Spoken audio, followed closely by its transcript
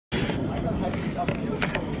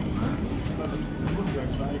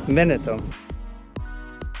Veneto.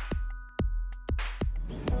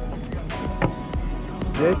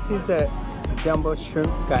 This is a jumbo shrimp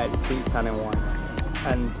guide to Italian wine,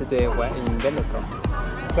 and today we're in Veneto,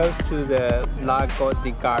 close to the Lago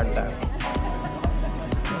di Garda.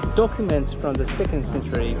 Documents from the 2nd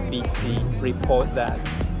century BC report that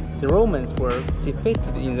the Romans were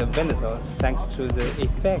defeated in the Veneto thanks to the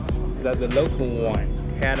effects that the local wine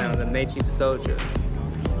had on the native soldiers.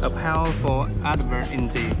 A powerful advert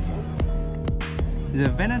indeed.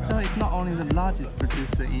 The Veneto is not only the largest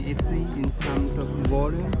producer in Italy in terms of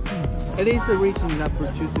volume, it is a region that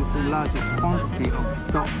produces the largest quantity of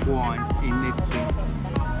DOC wines in Italy.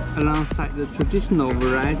 Alongside the traditional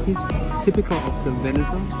varieties typical of the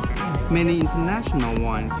Veneto, many international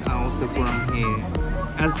wines are also grown here,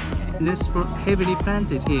 as this were heavily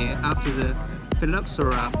planted here after the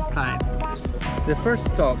phylloxera plague. The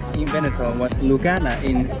first DOC in Veneto was Lugana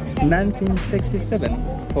in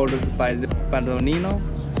 1967, followed by the Badolino,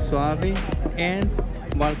 Soave, and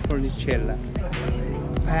Valpolicella.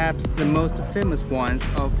 Perhaps the most famous wines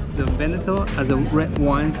of the Veneto are the red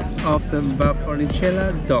wines of the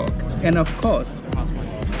Valpolicella DOC, and of course,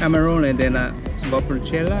 Amarone della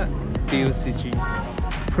Valpolicella DOCG,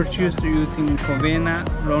 produced using Covena,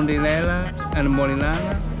 Rondinella, and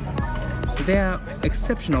Molillana. There are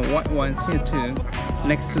exceptional white wines here too.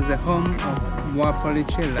 Next to the home of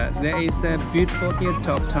Valpolicella, there is a beautiful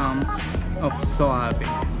hilltop town of Soave,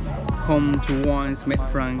 home to wines made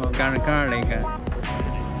from Gargarega.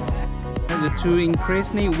 The two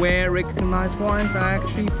increasingly well-recognized wines are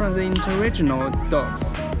actually from the interregional DOCs.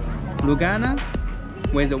 Lugana,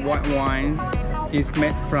 where the white wine is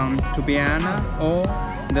made from Trebbiano or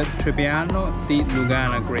the Trebbiano di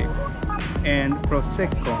Lugana grape, and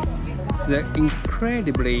Prosecco, the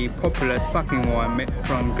incredibly popular sparkling wine made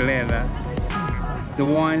from Glera. The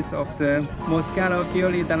wines of the Moscato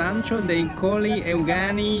Fiori d'Arancio dei Colli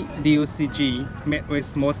Euganei DOCG, made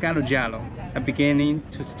with Moscato Giallo, are beginning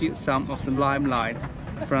to steal some of the limelight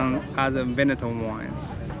from other Veneto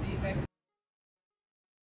wines.